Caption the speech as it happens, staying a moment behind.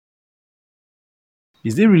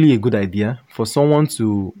Is it really a good idea for someone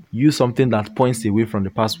to use something that points away from the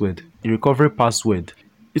password, a recovery password?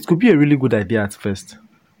 It could be a really good idea at first,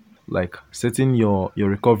 like setting your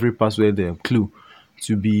recovery password clue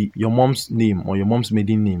to be your mom's name or your mom's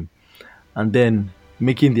maiden name, and then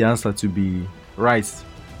making the answer to be right.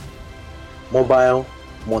 Mobile,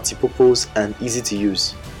 multi-purpose, and easy to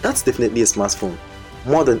use. That's definitely a smartphone.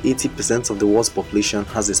 More than 80% of the world's population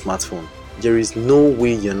has a smartphone. There is no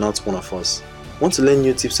way you're not one of us. Want to learn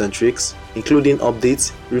new tips and tricks, including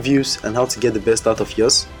updates, reviews, and how to get the best out of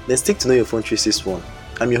yours? Then stick to Know Your Phone 361.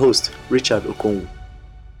 I'm your host, Richard Okonwu.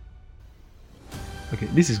 Okay,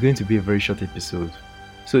 this is going to be a very short episode.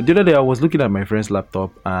 So the other day I was looking at my friend's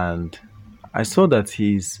laptop and I saw that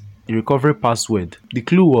his recovery password, the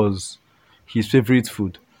clue was his favorite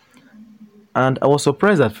food. And I was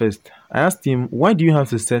surprised at first. I asked him, why do you have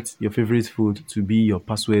to set your favorite food to be your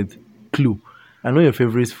password clue? I know your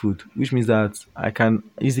favorite food, which means that I can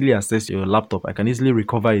easily access your laptop. I can easily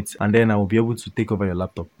recover it, and then I will be able to take over your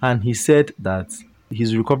laptop. And he said that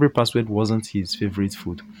his recovery password wasn't his favorite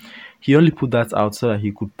food. He only put that out so that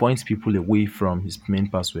he could point people away from his main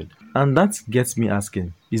password. And that gets me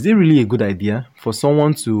asking, is it really a good idea for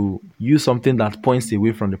someone to use something that points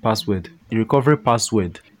away from the password, a recovery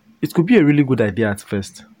password? It could be a really good idea at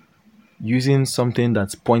first, using something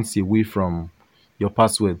that points away from your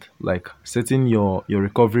password, like setting your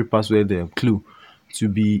recovery password clue to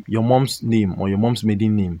be your mom's name or your mom's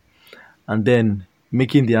maiden name, and then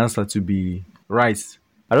making the answer to be right.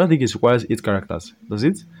 I don't think it requires 8 characters, does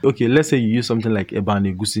it? Okay, let's say you use something like Eba and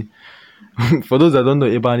Egusi. For those that don't know,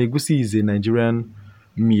 Eba and Egusi is a Nigerian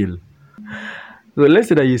meal. So let's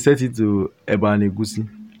say that you set it to Eba and Egusi,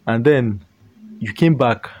 and then you came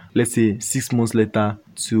back, let's say 6 months later,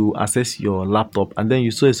 to access your laptop, and then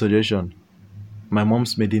you saw a suggestion, my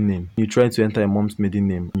mom's maiden name. You try to enter your mom's maiden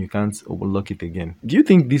name, you can't overlock it again. Do you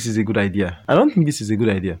think this is a good idea? I don't think this is a good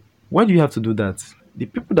idea. Why do you have to do that? The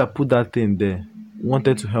people that put that thing there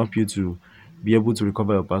wanted to help you to be able to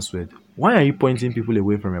recover your password. Why are you pointing people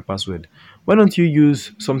away from your password? Why don't you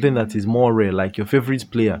use something that is more rare, like your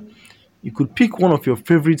favorite player? You could pick one of your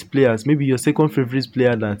favorite players, maybe your second favorite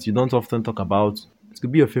player that you don't often talk about. It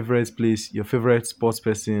could be your favorite place, your favorite sports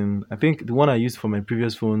person. I think the one I used for my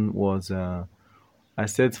previous phone was I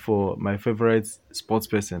set for my favorite sports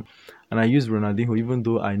person, and I used Ronaldinho, even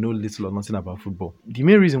though I know little or nothing about football. The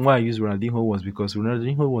main reason why I used Ronaldinho was because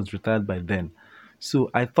Ronaldinho was retired by then. So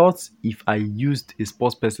I thought if I used a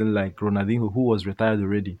sports person like Ronaldinho, who was retired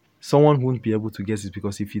already, someone wouldn't be able to guess it,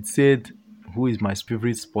 because if it said who is my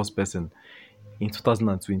favorite sports person in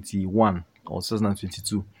 2021 or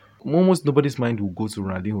 2022, almost nobody's mind will go to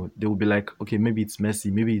Ronaldinho. They will be like, okay, maybe it's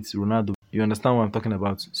Messi, maybe it's Ronaldo. You understand what I'm talking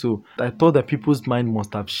about? So I thought that people's mind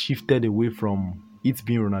must have shifted away from it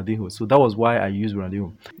being Ronaldinho. So that was why I used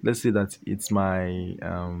Ronaldinho. Let's say that it's my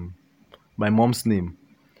mom's name,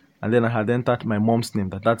 and then I had entered my mom's name.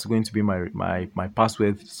 That's going to be my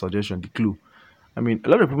password suggestion, the clue. I mean, a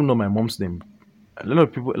lot of people know my mom's name. A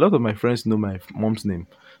lot of my friends know my mom's name.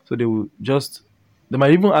 So they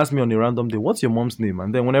might even ask me on a random day, what's your mom's name?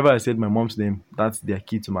 And then whenever I said my mom's name, that's their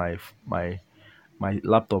key to my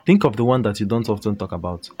laptop. Think of the one that you don't often talk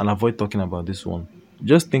about and avoid talking about this one.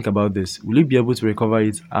 Just think about this. Will you be able to recover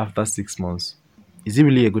it after 6 months? Is it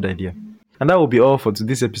really a good idea? And that will be all for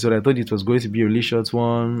today's episode. I thought it was going to be a really short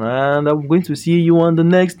one, and I'm going to see you on the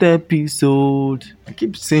next episode. I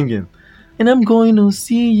keep singing. And I'm going to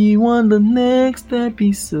see you on the next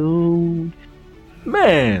episode.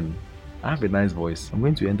 Man, I have a nice voice. I'm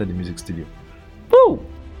going to enter the music studio. Woo!